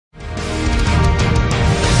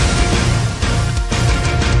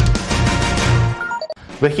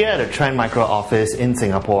We're here at the Trend Micro office in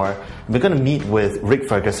Singapore. We're going to meet with Rick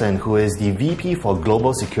Ferguson, who is the VP for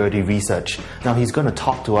Global Security Research. Now he's going to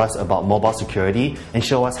talk to us about mobile security and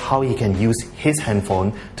show us how he can use his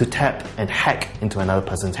handphone to tap and hack into another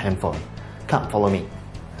person's handphone. Come, follow me.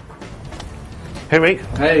 Hey Rick.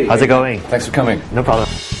 Hey. How's it going? Thanks for coming. No problem.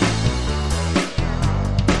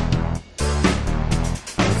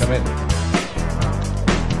 Come in.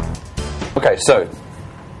 Okay, so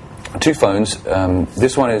two phones.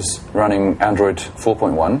 This one is running Android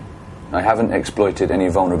 4.1. I haven't exploited any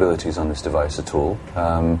vulnerabilities on this device at all.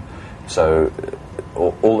 So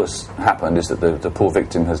all that's happened is that the poor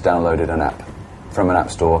victim has downloaded an app from an app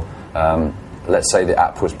store. Let's say the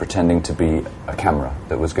app was pretending to be a camera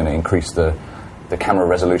that was going to increase the camera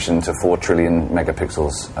resolution to 4 trillion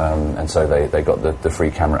megapixels, and so they got the free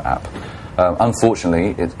camera app.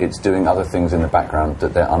 Unfortunately, it's doing other things in the background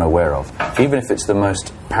that they're unaware of. Even if it's the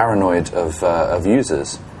most paranoid of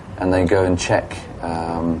users, and they go and check,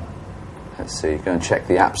 let's see, go and check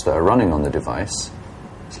the apps that are running on the device.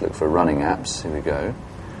 Let's look for running apps. Here we go.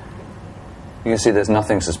 You can see there's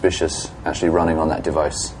nothing suspicious actually running on that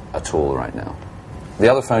device at all right now. The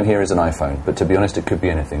other phone here is an iPhone, but to be honest, it could be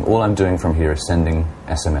anything. All I'm doing from here is sending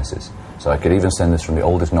SMSs. So I could even send this from the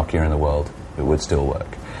oldest Nokia in the world. It would still work.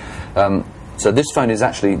 So this phone is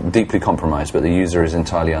actually deeply compromised, but the user is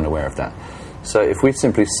entirely unaware of that. So if we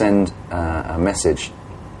simply send a message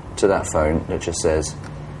to that phone that just says,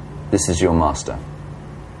 "This is your master."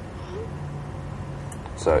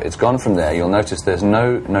 So it's gone from there. You'll notice there's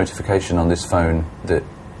no notification on this phone that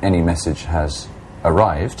any message has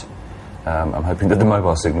arrived. I'm hoping that the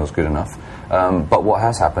mobile signal is good enough. But what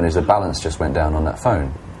has happened is the balance just went down on that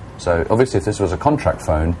phone. So obviously if this was a contract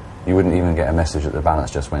phone, you wouldn't even get a message that the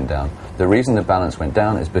balance just went down. The reason the balance went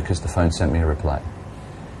down is because the phone sent me a reply.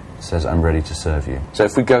 It says, "I'm ready to serve you." So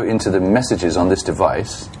if we go into the messages on this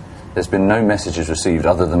device, there's been no messages received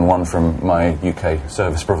other than one from my UK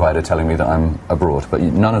service provider telling me that I'm abroad. But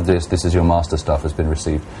none of this is your master stuff has been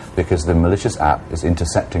received because the malicious app is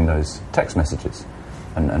intercepting those text messages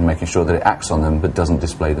and making sure that it acts on them but doesn't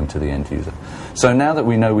display them to the end user. So now that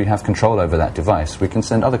we know we have control over that device, we can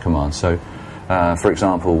send other commands. So for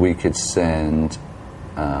example, we could send,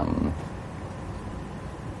 if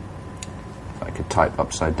I could type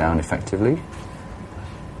upside down effectively,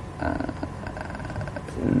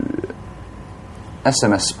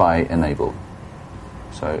 SMS spy enable.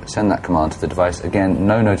 So send that command to the device. Again,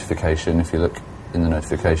 no notification. If you look in the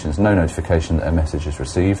notifications, no notification that a message is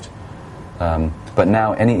received. But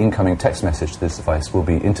now any incoming text message to this device will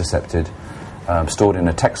be intercepted, stored in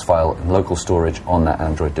a text file in local storage on that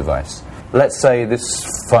Android device. Let's say this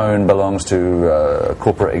phone belongs to a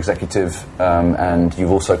corporate executive, and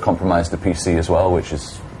you've also compromised the PC as well, which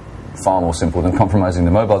is far more simple than compromising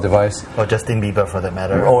the mobile device. Or Justin Bieber, for that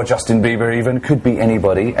matter. Or Justin Bieber even. Could be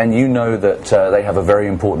anybody. And you know that they have a very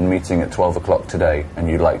important meeting at 12 o'clock today, and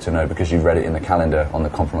you'd like to know because you've read it in the calendar on the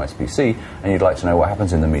compromised PC, and you'd like to know what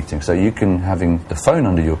happens in the meeting. So you can, having the phone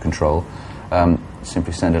under your control,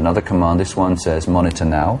 simply send another command. This one says monitor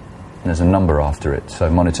now, and there's a number after it. So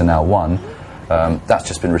monitor now 1. That's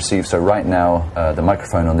just been received. So right now, the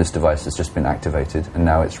microphone on this device has just been activated, and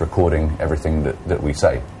now it's recording everything that we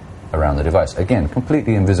say around the device. Again,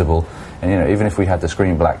 completely invisible, and even if we had the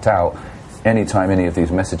screen blacked out, anytime any of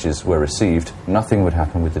these messages were received, nothing would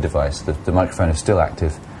happen with the device. The microphone is still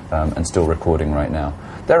active and still recording right now.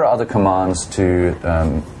 There are other commands to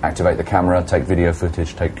activate the camera, take video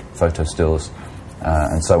footage, take photo stills,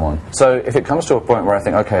 and so on. So if it comes to a point where I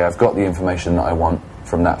think, okay, I've got the information that I want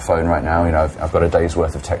from that phone right now, I've got a day's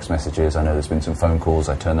worth of text messages, I know there's been some phone calls,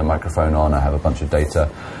 I turn the microphone on, I have a bunch of data,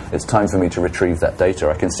 it's time for me to retrieve that data.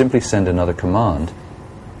 I can simply send another command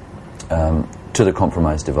to the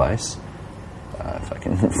compromised device. If I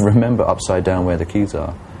can remember upside down where the keys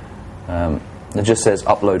are. It just says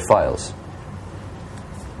upload files.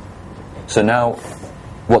 So now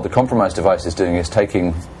what the compromised device is doing is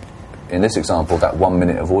taking, in this example, that 1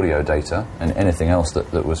 minute of audio data and anything else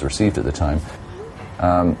that was received at the time.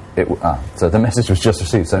 So the message was just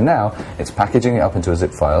received. So now it's packaging it up into a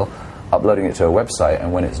zip file, uploading it to a website,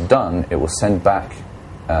 and when it's done, it will send back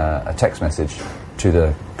a text message to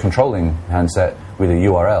the controlling handset with a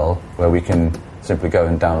URL where we can simply go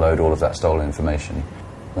and download all of that stolen information.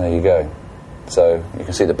 There you go. So you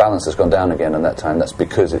can see the balance has gone down again on that time. That's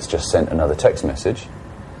because it's just sent another text message.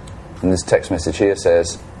 And this text message here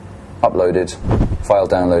says, uploaded, file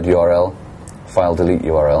download URL, file delete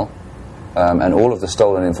URL. And all of the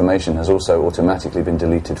stolen information has also automatically been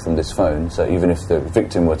deleted from this phone. So even if the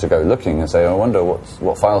victim were to go looking and say, I wonder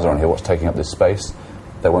what files are on here, what's taking up this space,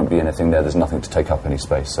 there won't be anything there. There's nothing to take up any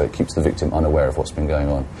space, so it keeps the victim unaware of what's been going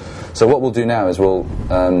on. So what we'll do now is we'll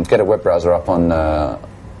get a web browser up on a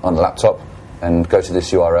laptop and go to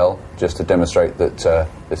this URL just to demonstrate that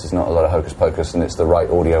this is not a lot of hocus pocus and it's the right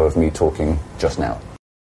audio of me talking just now.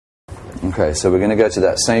 Okay, so we're going to go to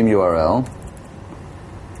that same URL,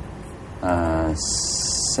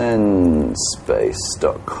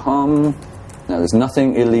 sendspace.com. Now, there's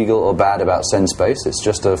nothing illegal or bad about Sendspace. It's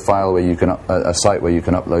just a file where you can a site where you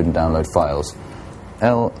can upload and download files.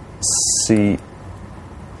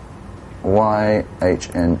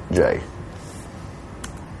 LCYHNJ.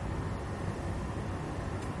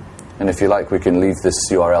 And if you like, we can leave this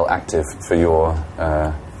URL active for your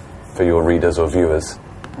readers or viewers.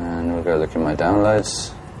 And we'll go look in my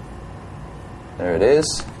downloads. There it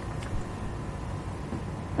is.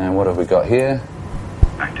 And what have we got here?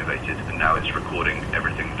 Activated, and now it's recording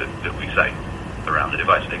everything that we say around the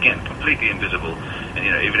device. Again, completely invisible,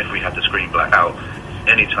 and even if we had the screen black out,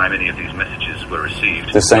 anytime any of these messages were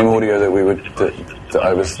received, the same audio that we would that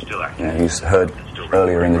I was you heard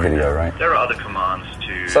earlier in the video, right? There are other commands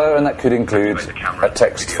to. So, and that could include a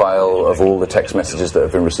text file of all the text messages that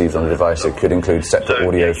have been received on the device. It could include separate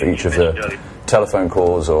audio for each of the telephone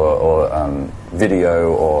calls or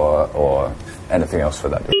video or anything else for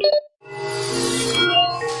that.